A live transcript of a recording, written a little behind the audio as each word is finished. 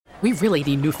We really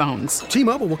need new phones.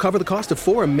 T-Mobile will cover the cost of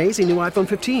 4 amazing new iPhone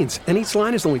 15s, and each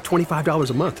line is only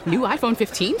 $25 a month. New iPhone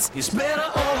 15s? It's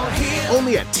better over here.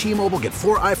 Only at T-Mobile, get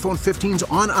 4 iPhone 15s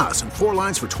on us and 4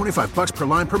 lines for $25 per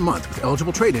line per month with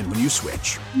eligible trade-in when you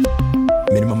switch.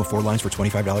 Minimum of 4 lines for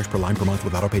 $25 per line per month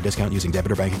with autopay discount using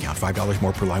debit or bank account. $5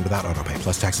 more per line without autopay,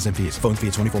 plus taxes and fees. Phone fee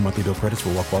at 24 monthly bill credits for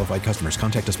well-qualified customers.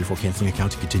 Contact us before canceling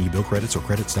account to continue bill credits or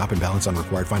credit stop and balance on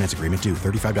required finance agreement due.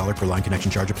 $35 per line connection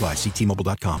charge applies. See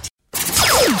T-Mobile.com.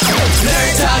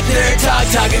 Nerd Talk,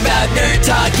 talking about Nerd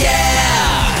Talk,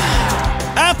 yeah!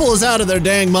 Apple is out of their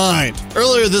dang mind.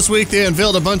 Earlier this week, they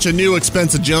unveiled a bunch of new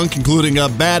expensive junk, including a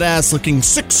badass-looking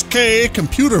 6K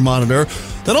computer monitor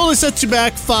that only sets you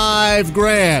back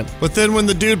 $5,000. But then when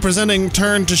the dude presenting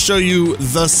turned to show you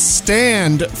the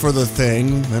stand for the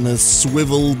thing and a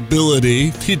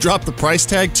swivelability, he dropped the price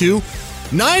tag to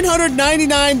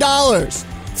 $999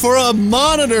 for a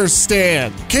monitor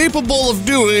stand capable of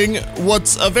doing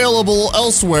what's available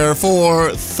elsewhere for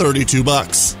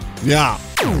 $32. Yeah.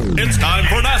 It's time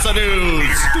for NASA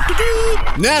news.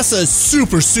 NASA is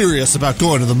super serious about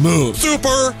going to the moon.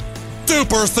 Super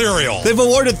duper serial. They've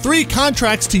awarded 3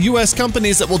 contracts to U.S.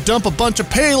 companies that will dump a bunch of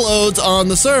payloads on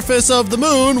the surface of the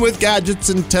moon with gadgets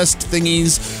and test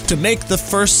thingies to make the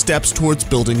first steps towards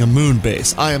building a moon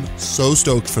base. I am so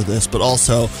stoked for this, but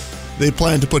also they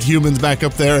plan to put humans back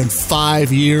up there in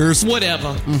 5 years.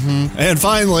 Whatever. And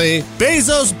finally,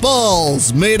 Bezos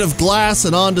balls, made of glass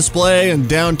and on display in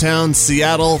downtown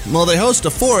Seattle. Well, they host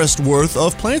a forest worth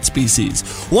of plant species,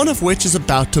 one of which is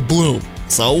about to bloom.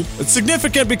 So, it's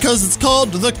significant because it's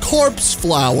called the corpse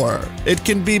flower. It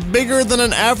can be bigger than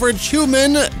an average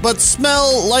human, but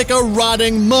smell like a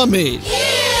rotting mummy.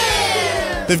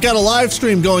 Yeah! They've got a live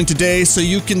stream going today so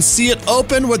you can see it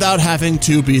open without having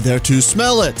to be there to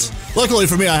smell it. Luckily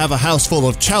for me, I have a house full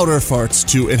of chowder farts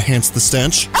to enhance the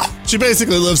stench. She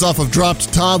basically lives off of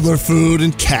dropped toddler food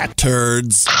and cat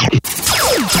turds. Nerd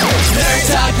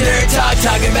Talk,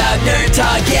 talking about Nerd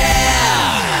Talk, yeah!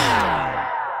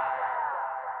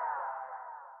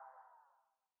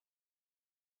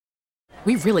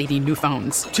 We really need new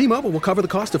phones. T-Mobile will cover the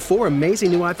cost of 4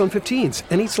 amazing new iPhone 15s,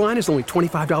 and each line is only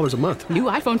 $25 a month. New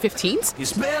iPhone 15s?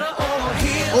 It's better over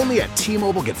here. Only at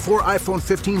T-Mobile, get 4 iPhone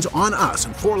 15s on us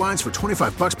and 4 lines for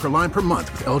 $25 per line per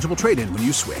month with eligible trade-in when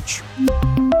you switch.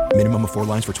 Minimum of 4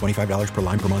 lines for $25 per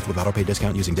line per month with autopay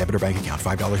discount using debit or bank account.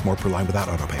 $5 more per line without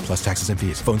autopay, plus taxes and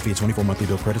fees. Phone fee at 24 monthly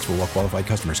bill credits for well-qualified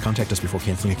customers. Contact us before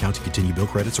canceling account to continue bill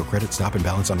credits or credit stop and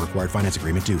balance on required finance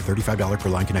agreement due. $35 per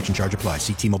line connection charge applies.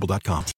 See T-Mobile.com.